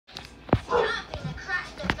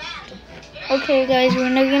Okay, guys, we're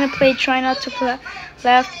not gonna play Try Not to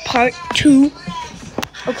Laugh Part 2.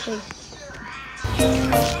 Okay.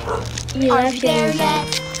 Are we there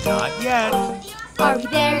yet? Not yet. Are we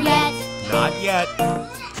there yet? Not yet.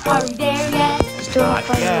 Are we there yet? Still Not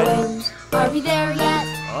not yet. rules. Are we there yet?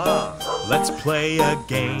 Let's play a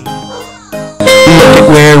game. Look at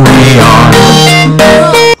where we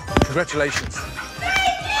are. Congratulations.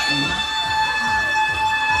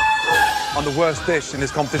 On the worst dish in this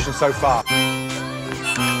competition so far.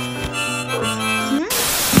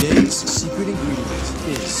 Today's secret ingredient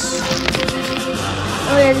is...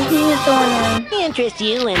 Oh yeah, this thing is so annoying. Interest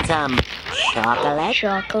you in some chocolate?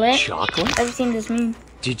 Chocolate. chocolate? I've seen this meme.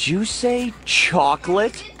 Did you say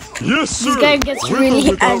chocolate? Yes, sir. This guy gets With or really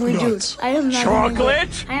without angry, dude. nuts. I am not.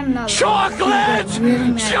 Chocolate? I am not. Chocolate! He's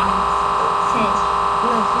really mad.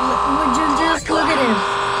 Just look at him.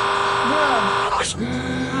 Bro. Oh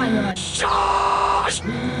my god.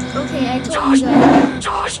 Okay, I told you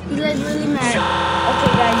guys. He's like really mad.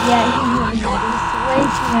 Okay, guys, yeah, he's really mad. He's way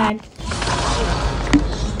too mad.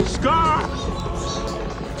 Scar!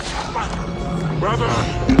 Brother,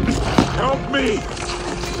 help me!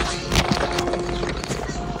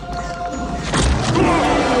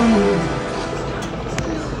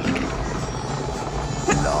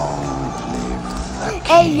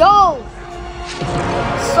 Hey, yo!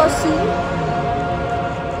 Sussy.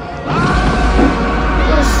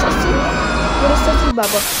 What a sussy. What a sussy,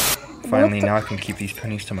 Baba. Finally, now I can keep these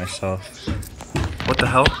pennies to myself. What the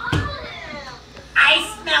hell? I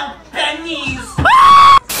smell pennies!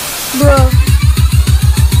 Bro.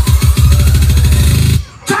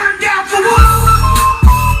 Turn down for what?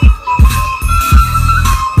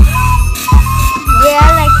 Yeah, I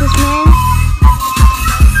like this, man.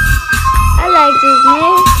 I like this,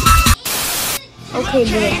 man. Okay,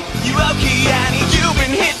 bro. You okay, Annie? You've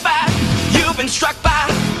been hit by, you've been struck by.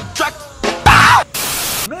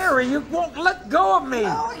 Mary, you won't let go of me.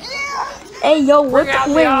 Hey, yo, what is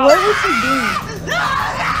he doing?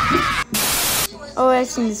 Oh, I've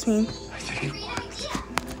seen this meme.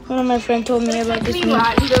 One of my friends told me about this meme.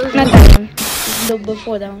 Not that one. The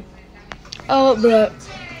before that one. Oh, bro.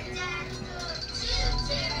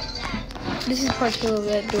 This is part 2 of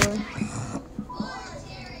that door.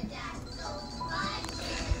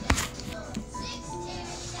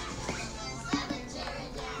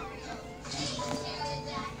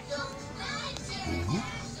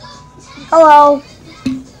 Hello.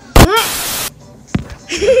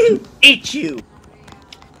 Eat you!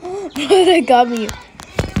 That got me.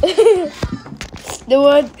 The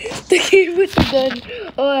kid with the gun.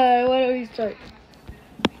 Alright, why don't we start?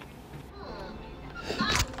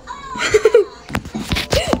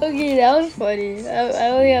 Okay, that was funny. I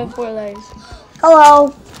only have 4 lives.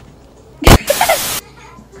 Hello.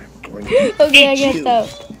 Okay, I guess so.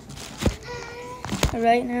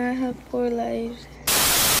 Alright, now I have 4 lives.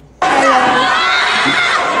 Hello.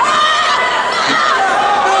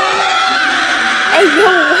 Hey, yo,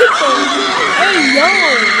 what the? Hey, yo.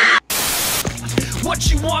 What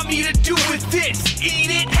you want me to do with this?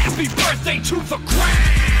 Eat it? Happy birthday to the crown!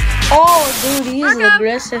 Oh, dude, he's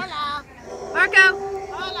aggressive. Marco!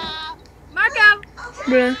 Marco!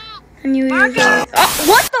 Bruh, I knew he was.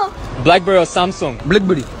 What the? BlackBerry or Samsung?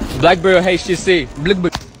 Blackberry. BlackBerry or HTC?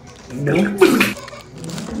 Blackberry.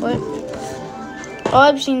 What? Oh,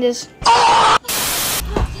 I've seen this.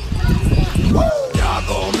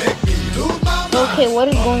 Okay, what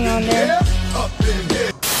is going on there?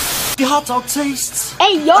 The hot dog tastes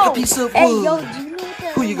Hey, yo! like a piece of Hey, wood. yo, do you know what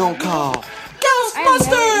that Who you gonna call?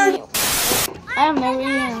 I am never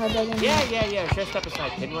eating a hot dog again. Yeah. Just step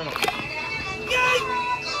aside. Kid, run up.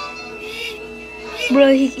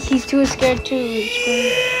 Bro, he's too scared to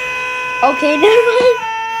scream. Okay, never mind.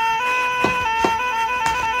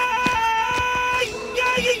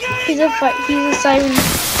 He's a siren.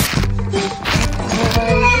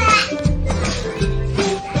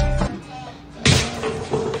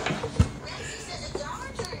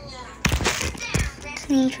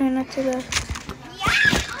 Try not to laugh.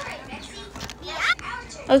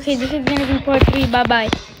 Okay, this is gonna be part 3. Bye bye.